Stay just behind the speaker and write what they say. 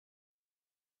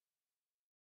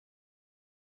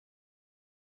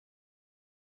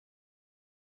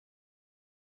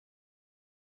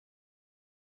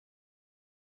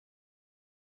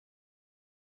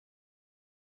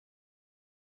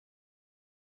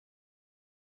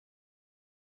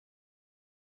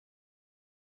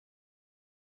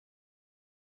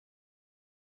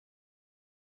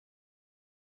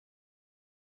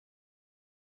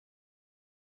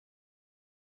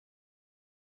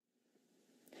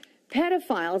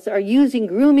Pedophiles are using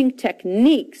grooming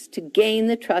techniques to gain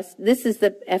the trust. This is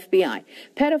the FBI.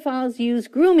 Pedophiles use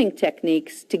grooming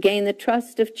techniques to gain the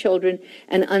trust of children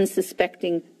and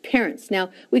unsuspecting parents. Now,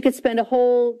 we could spend a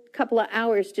whole couple of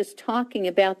hours just talking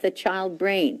about the child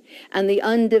brain and the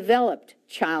undeveloped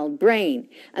child brain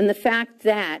and the fact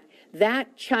that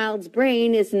that child's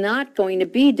brain is not going to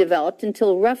be developed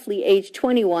until roughly age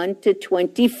 21 to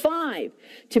 25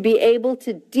 to be able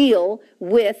to deal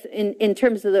with, in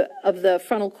terms of the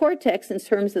frontal cortex, in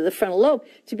terms of the frontal lobe,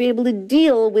 to be able to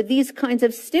deal with these kinds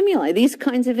of stimuli, this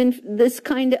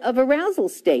kind of arousal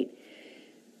state.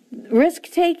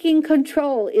 Risk-taking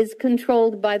control is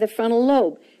controlled by the frontal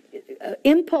lobe.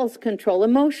 Impulse control,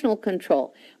 emotional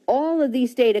control. All of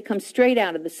these data come straight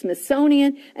out of the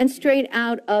Smithsonian and straight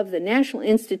out of the National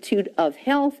Institute of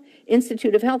Health.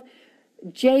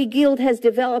 Jay Guild has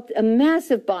developed a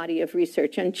massive body of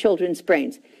research on children's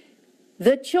brains.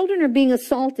 The children are being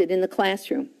assaulted in the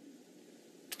classroom,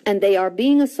 and they are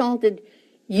being assaulted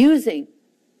using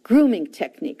grooming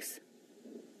techniques.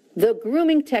 The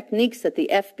grooming techniques that the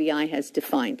FBI has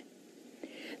defined.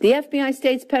 The FBI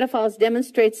states pedophiles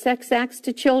demonstrate sex acts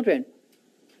to children.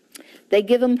 They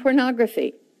give them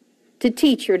pornography to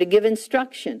teach or to give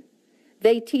instruction.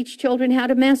 They teach children how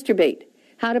to masturbate,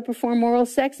 how to perform oral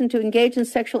sex, and to engage in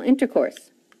sexual intercourse.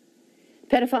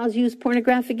 Pedophiles use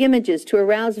pornographic images to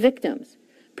arouse victims,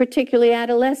 particularly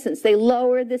adolescents. They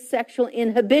lower the sexual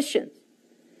inhibitions.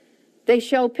 They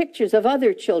show pictures of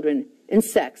other children in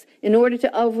sex in order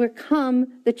to overcome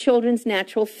the children's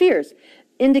natural fears,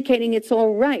 indicating it's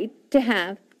all right to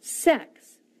have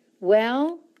sex.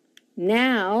 Well,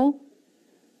 now,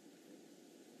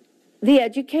 the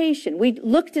education. We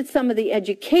looked at some of the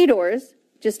educators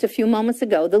just a few moments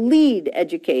ago, the lead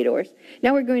educators.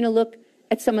 Now we're going to look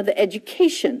at some of the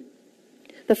education.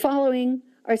 The following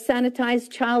are sanitized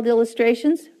child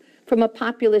illustrations from a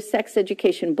popular sex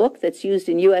education book that's used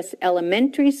in U.S.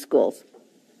 elementary schools.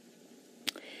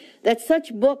 That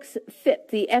such books fit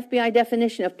the FBI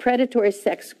definition of predatory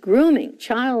sex grooming,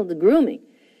 child grooming,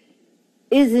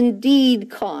 is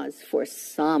indeed cause for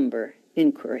somber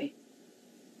inquiry.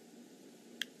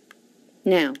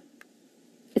 Now,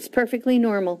 it's perfectly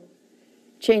normal.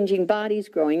 Changing bodies,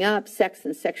 growing up, sex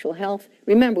and sexual health.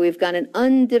 Remember, we've got an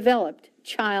undeveloped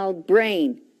child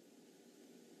brain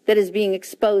that is being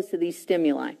exposed to these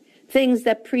stimuli. Things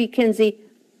that pre-Kinsey,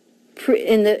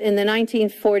 in the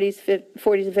 1940s,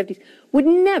 40s and 50s, would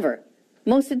never,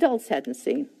 most adults hadn't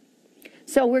seen.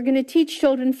 So we're going to teach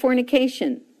children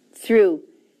fornication through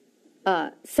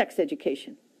sex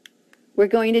education. We're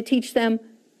going to teach them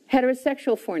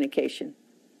heterosexual fornication.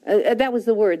 That was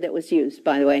the word that was used,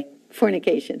 by the way,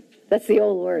 fornication. That's the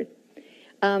old word.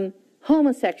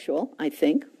 Homosexual, I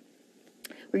think.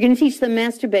 We're going to teach them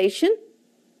masturbation.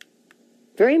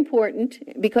 Very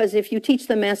important, because if you teach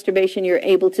them masturbation, you're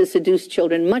able to seduce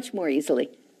children much more easily.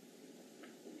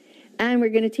 And we're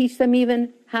going to teach them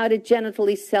even how to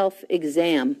genitally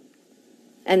self-exam.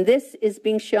 And this is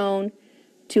being shown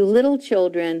to little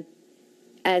children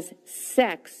as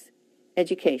sex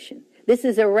education. This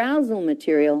is arousal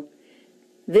material.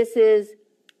 This is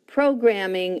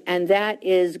programming, and that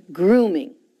is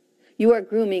grooming. You are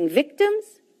grooming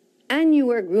victims, and you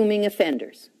are grooming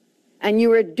offenders. And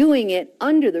you are doing it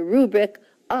under the rubric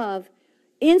of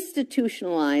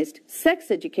institutionalized sex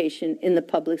education in the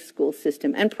public school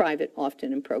system, and private,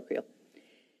 often, and parochial.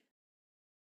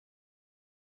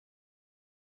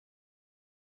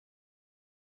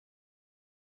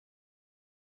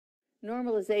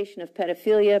 Normalization of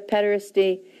pedophilia,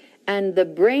 pederasty, and the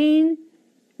brain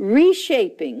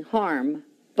reshaping harm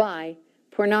by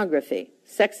pornography.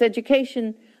 Sex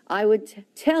education, I would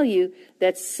tell you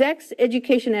that sex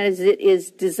education as it is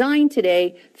designed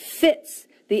today fits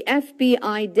the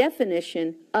FBI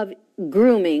definition of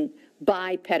grooming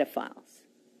by pedophiles.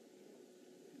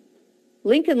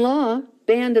 Lincoln Law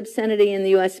banned obscenity in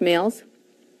the U.S. mails.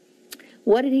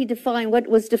 What did he define? What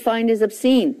was defined as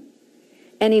obscene?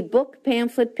 Any book,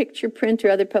 pamphlet, picture, print, or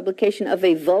other publication of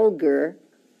a vulgar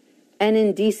and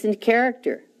indecent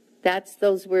character.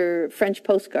 Those were French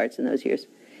postcards in those years.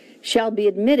 Shall be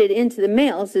admitted into the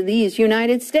mails of these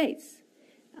United States.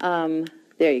 There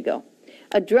you go.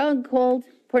 A drug called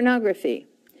pornography.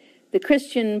 The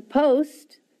Christian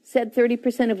Post said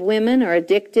 30% of women are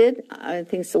addicted. I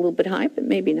think it's a little bit high, but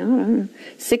maybe not. I don't know.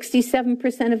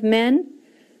 67% of men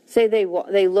say they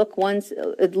look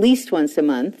at least once a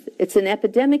month. It's an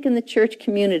epidemic in the church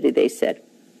community, they said.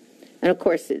 And of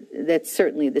course, that's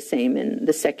certainly the same in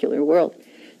the secular world.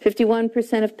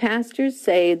 51% of pastors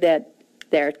say that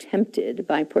they're tempted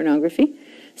by pornography.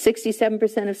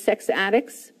 67% of sex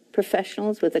addicts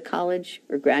professionals with a college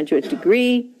or graduate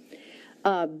degree.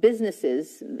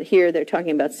 Businesses, here they're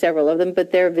talking about several of them,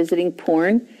 but they're visiting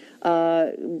porn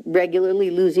regularly,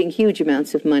 losing huge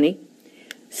amounts of money.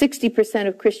 60%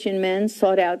 of Christian men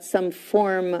sought out some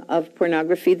form of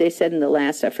pornography, they said in the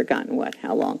last, I've forgotten what,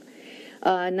 how long.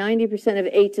 90% of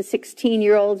 8 to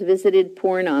 16-year-olds visited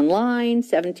porn online.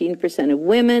 17% of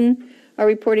women are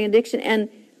reporting addiction. And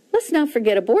let's not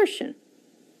forget abortion.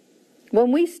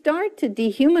 When we start to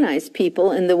dehumanize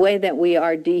people in the way that we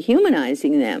are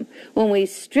dehumanizing them, when we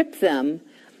strip them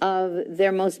of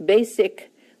their most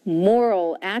basic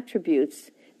moral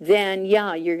attributes, then,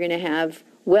 yeah, you're going to have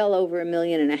well over 1.5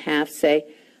 million, say,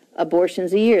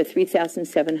 abortions a year,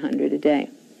 3,700 a day.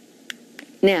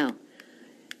 Now,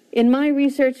 in my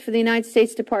research for the United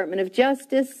States Department of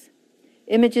Justice,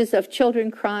 images of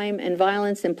children, crime, and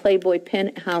violence in Playboy,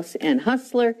 Penthouse, and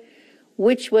Hustler,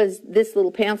 which was, this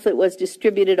little pamphlet was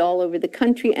distributed all over the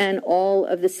country, and all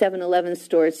of the 7-Eleven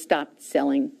stores stopped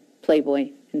selling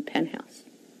Playboy and Penthouse.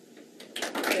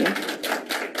 Okay.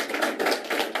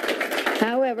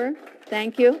 However,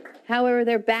 thank you. However,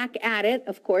 they're back at it,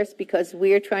 of course, because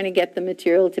we are trying to get the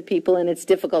material to people, and it's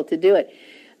difficult to do it.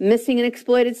 Missing and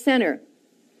Exploited Center.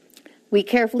 We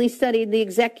carefully studied the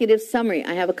executive summary.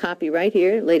 I have a copy right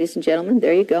here, ladies and gentlemen.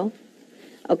 There you go.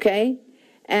 Okay?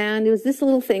 And it was this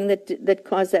little thing that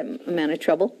caused that amount of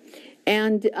trouble.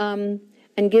 And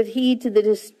give heed to the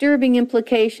disturbing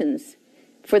implications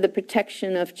for the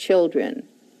protection of children.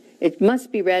 It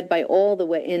must be read by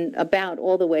about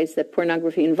all the ways that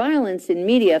pornography and violence in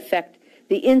media affect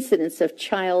the incidence of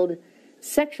child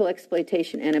sexual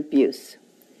exploitation and abuse.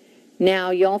 Now,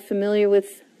 y'all familiar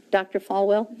with Dr.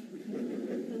 Falwell?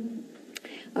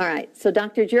 All right, so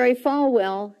Dr. Jerry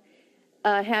Falwell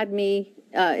invited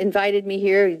me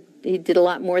here. He did a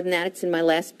lot more than that. It's in my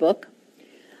last book.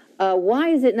 Why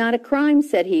is it not a crime,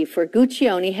 said he, for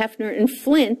Guccione, Hefner, and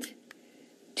Flint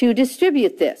to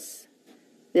distribute this?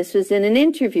 This was in an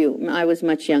interview. I was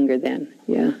much younger then,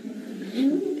 yeah.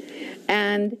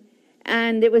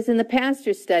 And it was in the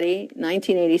Pastor Study,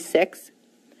 1986.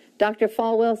 Dr.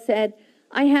 Falwell said,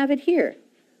 I have it here.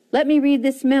 Let me read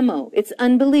this memo. It's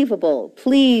unbelievable.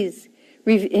 Please,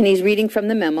 and he's reading from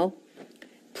the memo.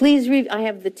 Please I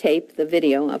have the tape, the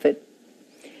video of it.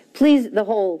 Please, the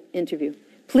whole interview.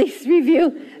 Please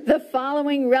review the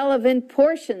following relevant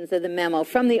portions of the memo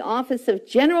from the Office of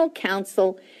General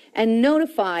Counsel and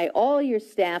notify all your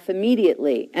staff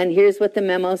immediately. And here's what the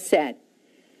memo said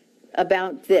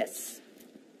about this.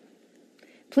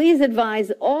 Please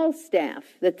advise all staff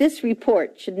that this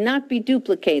report should not be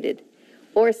duplicated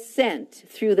or sent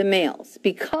through the mails,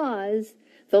 because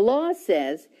the law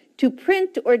says to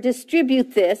print or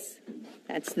distribute this,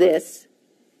 that's this,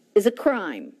 is a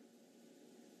crime.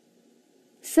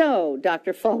 So,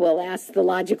 Dr. Falwell asked the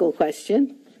logical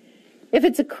question, if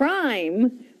it's a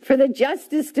crime for the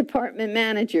Justice Department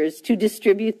managers to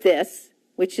distribute this,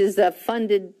 which is a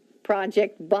funded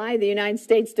project by the United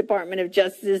States Department of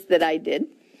Justice that I did,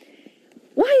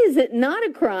 why is it not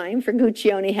a crime for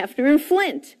Guccione, Hefner, and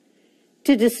Flint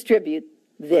to distribute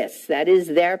this? That is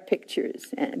their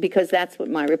pictures, because that's what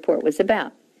my report was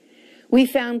about. We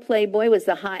found Playboy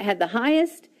had the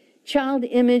highest child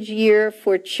image year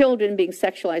for children being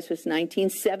sexualized was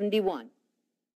 1971.